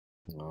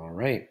All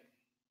right.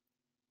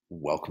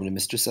 Welcome to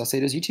Mr.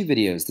 Salcedo's YouTube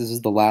videos. This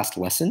is the last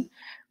lesson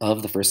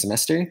of the first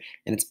semester,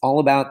 and it's all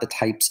about the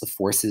types of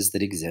forces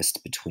that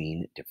exist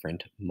between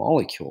different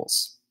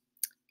molecules.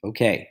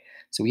 Okay,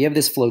 so we have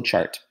this flow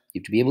chart. You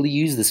have to be able to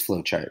use this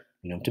flow chart.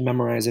 You don't have to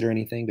memorize it or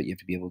anything, but you have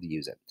to be able to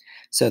use it.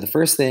 So the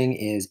first thing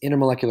is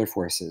intermolecular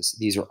forces.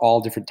 These are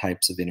all different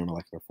types of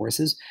intermolecular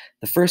forces.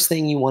 The first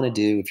thing you want to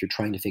do if you're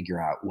trying to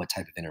figure out what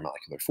type of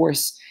intermolecular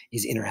force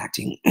is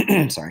interacting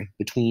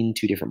between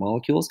two different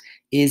molecules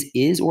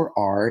is or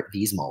are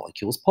these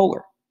molecules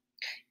polar?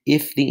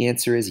 If the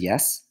answer is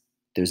yes,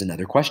 there's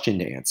another question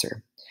to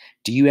answer.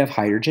 Do you have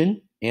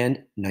hydrogen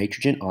and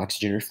nitrogen,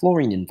 oxygen, or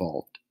fluorine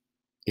involved?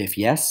 If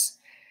yes,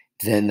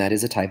 then that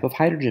is a type of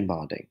hydrogen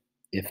bonding.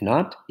 If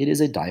not, it is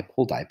a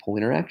dipole-dipole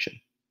interaction.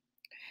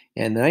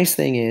 And the nice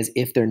thing is,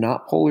 if they're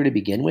not polar to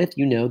begin with,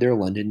 you know their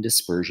London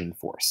dispersion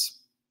force.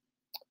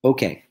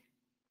 Okay,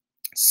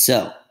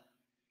 so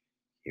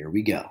here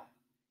we go.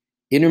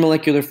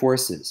 Intermolecular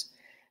forces.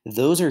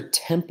 Those are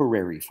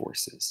temporary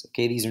forces.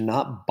 Okay, these are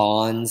not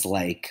bonds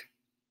like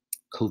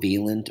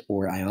covalent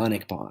or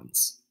ionic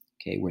bonds.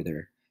 Okay, where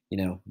they're,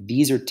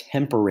 these are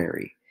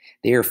temporary.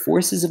 They are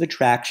forces of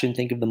attraction.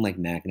 Think of them like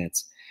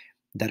magnets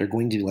that are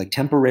going to like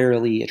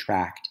temporarily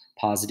attract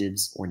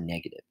positives or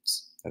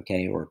negatives,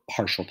 okay, or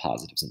partial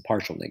positives and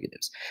partial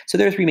negatives. So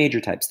there are three major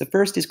types. The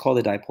first is called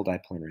a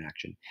dipole-dipole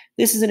interaction.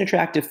 This is an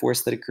attractive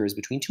force that occurs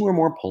between two or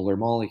more polar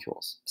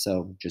molecules.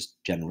 So just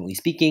generally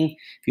speaking,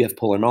 if you have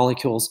polar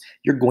molecules,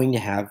 you're going to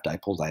have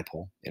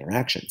dipole-dipole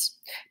interactions.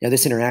 Now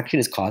this interaction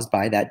is caused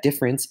by that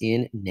difference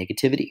in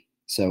negativity.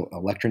 So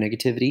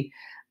electronegativity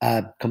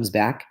comes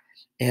back,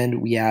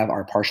 and we have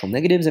our partial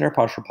negatives and our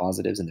partial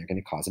positives, and they're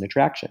going to cause an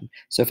attraction.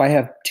 So if I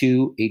have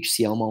two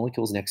HCl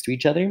molecules next to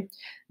each other,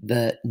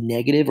 the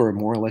negative or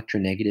more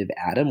electronegative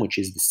atom, which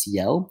is the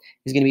Cl,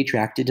 is going to be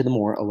attracted to the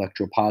more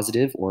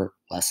electropositive or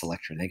less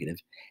electronegative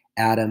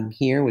atom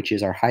here, which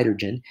is our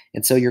hydrogen.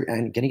 And so you're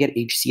going to get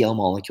HCl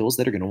molecules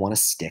that are going to want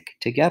to stick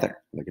together.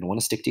 They're going to want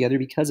to stick together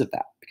because of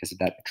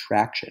that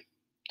attraction.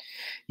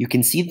 You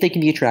can see that they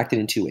can be attracted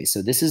in two ways.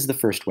 So this is the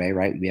first way,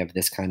 right? We have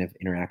this kind of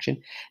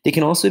interaction. They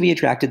can also be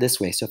attracted this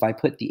way. So if I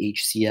put the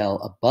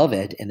HCl above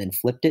it and then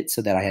flipped it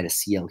so that I had a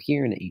Cl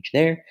here and an H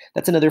there,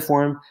 that's another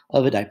form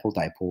of a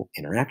dipole-dipole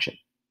interaction.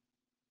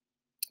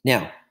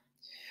 Now,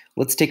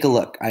 let's take a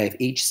look. I have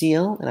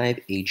HCl and I have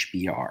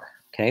HBr,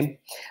 okay?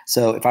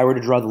 So if I were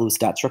to draw the Lewis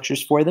dot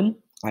structures for them,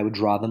 I would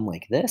draw them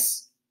like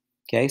this,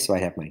 okay? So I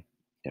have my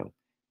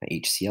my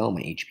HCl,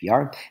 my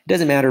HBr. It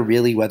doesn't matter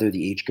really whether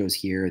the H goes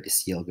here or the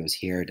Cl goes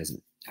here. It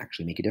doesn't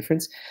actually make a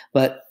difference.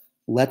 But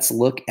let's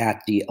look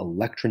at the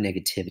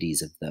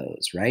electronegativities of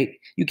those, right?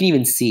 You can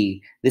even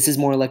see this is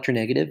more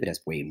electronegative. It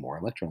has way more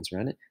electrons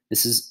around it.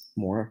 This is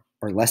more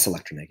or less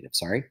electronegative,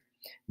 sorry.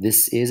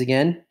 This is,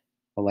 again,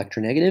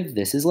 electronegative.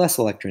 This is less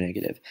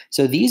electronegative.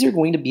 So these are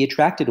going to be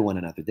attracted to one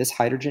another, this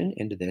hydrogen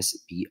and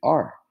this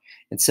Br.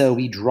 And so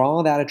we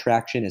draw that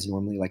attraction as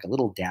normally like a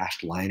little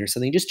dashed line or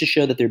something just to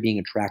show that they're being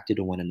attracted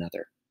to one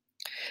another.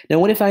 Now,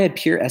 what if I had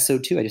pure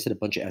SO2? I just had a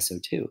bunch of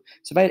SO2.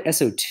 So if I had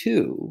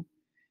SO2,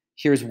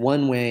 here's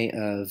one way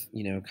of,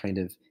 kind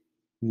of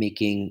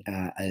making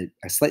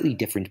a slightly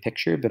different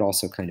picture, but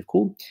also kind of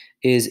cool,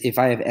 is if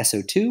I have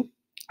SO2,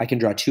 I can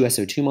draw two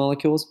SO2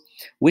 molecules.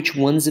 Which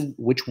one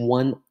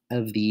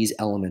of these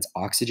elements,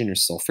 oxygen or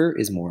sulfur,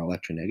 is more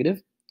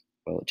electronegative?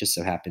 Well, it just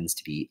so happens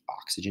to be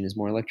oxygen is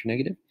more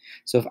electronegative.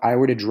 So if I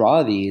were to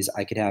draw these,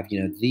 I could have,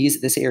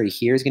 this area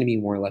here is going to be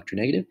more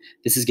electronegative.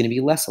 This is going to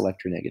be less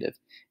electronegative.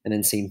 And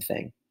then same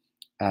thing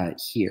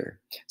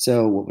here.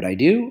 So what would I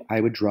do? I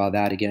would draw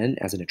that again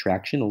as an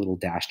attraction, a little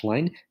dashed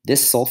line.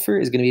 This sulfur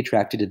is going to be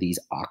attracted to these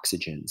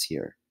oxygens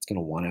here. It's going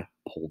to want to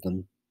pull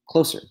them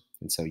closer.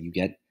 And so you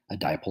get a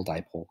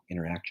dipole-dipole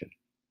interaction.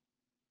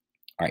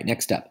 All right,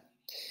 next up.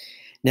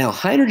 Now,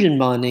 hydrogen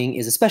bonding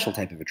is a special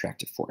type of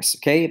attractive force,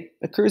 okay? It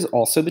occurs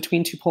also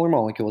between two polar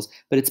molecules,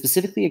 but it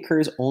specifically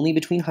occurs only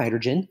between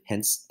hydrogen,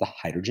 hence the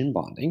hydrogen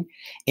bonding,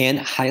 and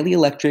highly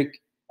electronegative,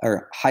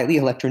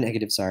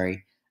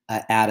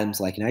 atoms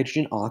like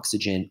nitrogen,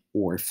 oxygen,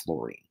 or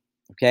fluorine,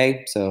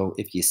 okay? So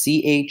if you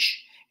see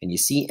H and you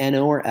see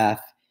NO or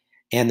F,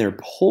 and they're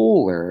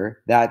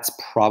polar, that's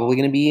probably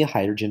going to be a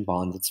hydrogen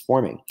bond that's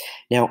forming.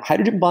 Now,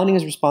 hydrogen bonding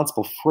is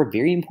responsible for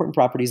very important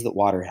properties that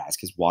water has,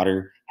 because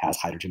water has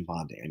hydrogen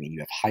bonding. I mean,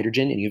 you have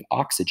hydrogen and you have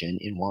oxygen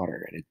in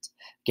water, and it's,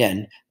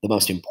 again, the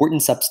most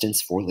important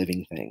substance for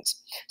living things.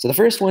 So the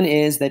first one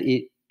is that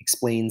it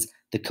explains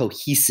the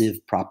cohesive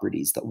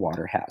properties that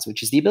water has,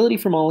 which is the ability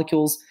for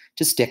molecules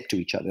to stick to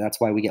each other. That's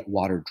why we get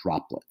water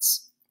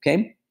droplets,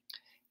 okay?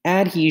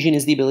 Adhesion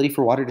is the ability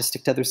for water to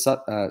stick to other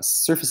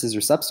surfaces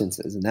or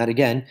substances. And that,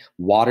 again,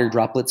 water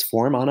droplets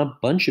form on a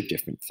bunch of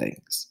different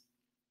things.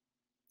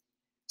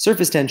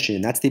 Surface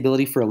tension, that's the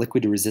ability for a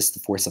liquid to resist the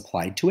force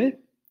applied to it.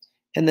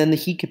 And then the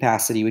heat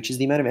capacity, which is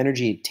the amount of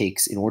energy it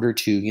takes in order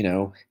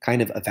to,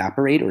 kind of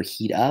evaporate or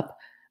heat up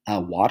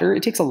water.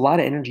 It takes a lot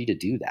of energy to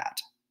do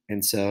that.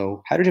 And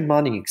so hydrogen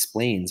bonding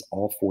explains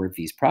all four of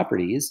these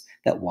properties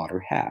that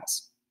water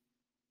has.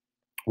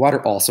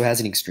 Water also has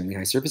an extremely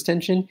high surface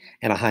tension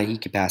and a high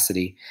heat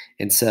capacity.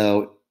 And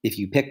so if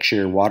you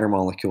picture water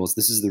molecules,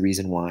 this is the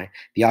reason why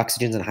the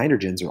oxygens and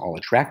hydrogens are all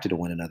attracted to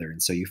one another.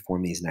 And so you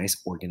form these nice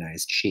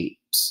organized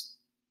shapes.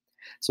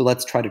 So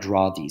let's try to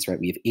draw these, right?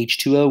 We have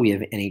H2O, we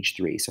have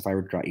NH3. So if I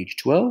were to draw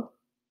H2O,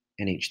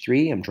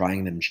 NH3, I'm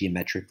drawing them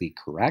geometrically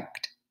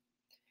correct.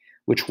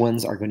 Which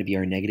ones are going to be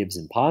our negatives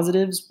and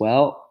positives?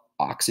 Well,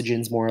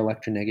 oxygen's more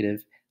electronegative,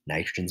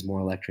 nitrogen's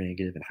more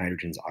electronegative, and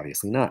hydrogen's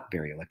obviously not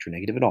very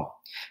electronegative at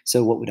all.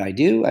 So what would I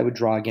do? I would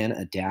draw again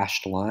a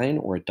dashed line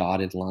or a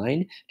dotted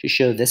line to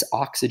show this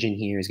oxygen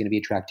here is going to be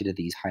attracted to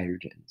these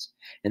hydrogens.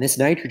 And this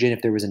nitrogen,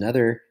 if there was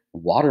another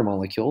water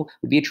molecule,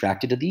 would be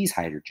attracted to these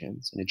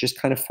hydrogens. And it just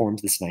kind of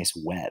forms this nice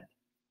web.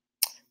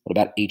 What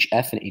about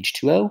HF and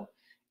H2O?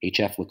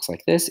 HF looks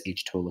like this,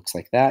 H2O looks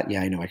like that.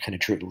 Yeah, I know I kind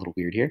of drew it a little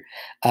weird here.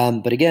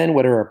 But again,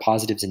 what are our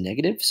positives and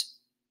negatives?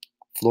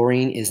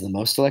 Fluorine is the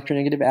most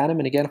electronegative atom,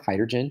 and again,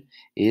 hydrogen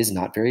is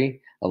not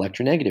very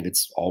electronegative.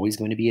 It's always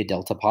going to be a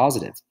delta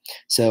positive.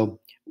 So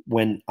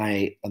when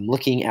I am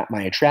looking at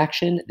my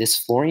attraction, this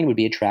fluorine would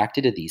be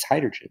attracted to these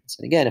hydrogens.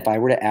 And again, if I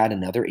were to add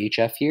another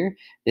HF here,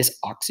 this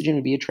oxygen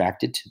would be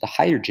attracted to the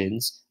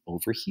hydrogens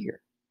over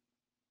here.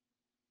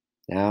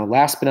 Now,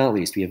 last but not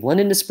least, we have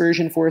London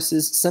dispersion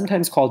forces,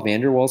 sometimes called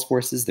van der Waals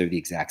forces. They're the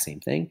exact same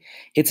thing.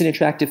 It's an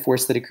attractive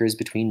force that occurs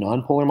between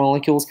nonpolar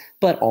molecules,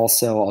 but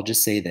also, I'll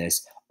just say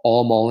this,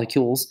 all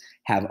molecules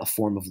have a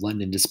form of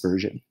London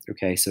dispersion.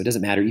 Okay, so it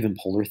doesn't matter, even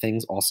polar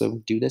things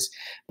also do this.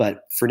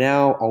 But for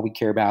now, all we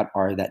care about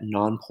are that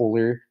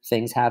nonpolar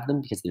things have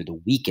them because they're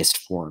the weakest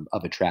form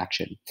of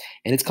attraction.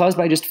 And it's caused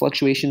by just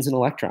fluctuations in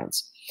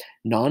electrons.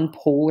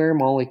 Nonpolar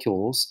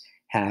molecules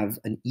have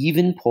an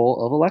even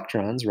pull of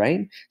electrons,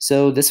 right?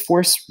 So this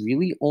force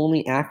really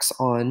only acts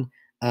on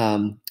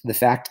the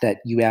fact that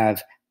you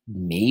have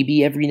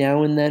maybe every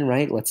now and then,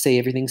 right? Let's say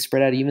everything's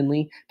spread out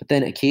evenly, but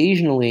then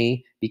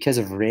occasionally, because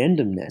of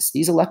randomness,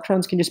 these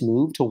electrons can just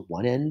move to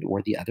one end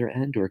or the other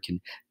end, or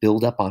can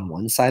build up on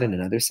one side and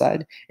another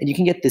side. And you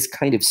can get this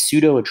kind of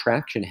pseudo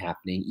attraction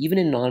happening even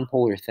in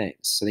nonpolar things.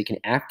 So they can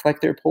act like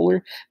they're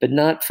polar, but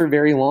not for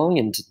very long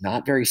and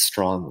not very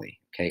strongly.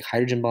 Okay,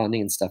 hydrogen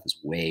bonding and stuff is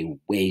way,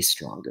 way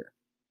stronger.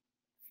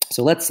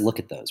 So let's look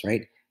at those,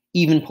 right?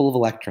 Even pull of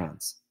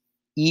electrons.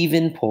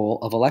 Even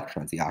pull of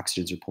electrons. The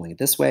oxygens are pulling it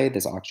this way,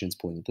 this oxygen's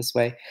pulling it this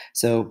way.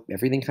 So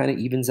everything kind of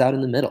evens out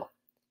in the middle.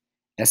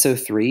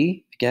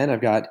 SO3, again,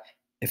 I've got,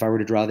 if I were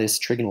to draw this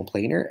trigonal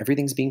planar,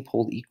 everything's being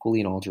pulled equally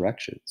in all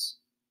directions.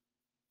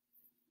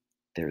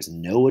 There's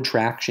no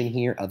attraction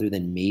here other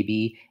than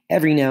maybe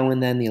every now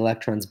and then the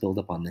electrons build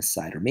up on this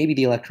side, or maybe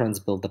the electrons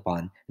build up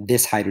on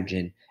this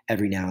hydrogen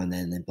every now and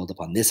then build up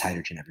on this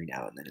hydrogen every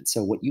now and then. And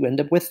so what you end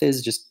up with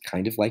is just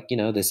kind of like,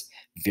 this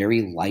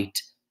very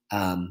light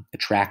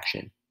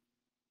attraction.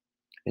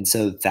 And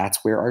so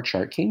that's where our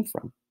chart came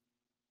from.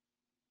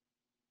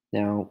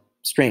 Now,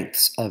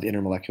 strengths of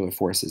intermolecular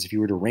forces. If you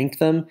were to rank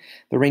them,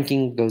 the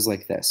ranking goes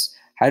like this.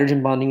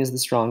 Hydrogen bonding is the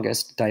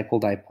strongest,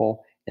 dipole-dipole,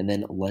 and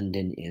then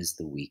London is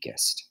the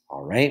weakest.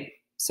 All right,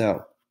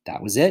 so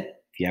that was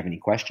it. If you have any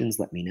questions,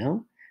 let me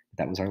know.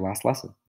 That was our last lesson.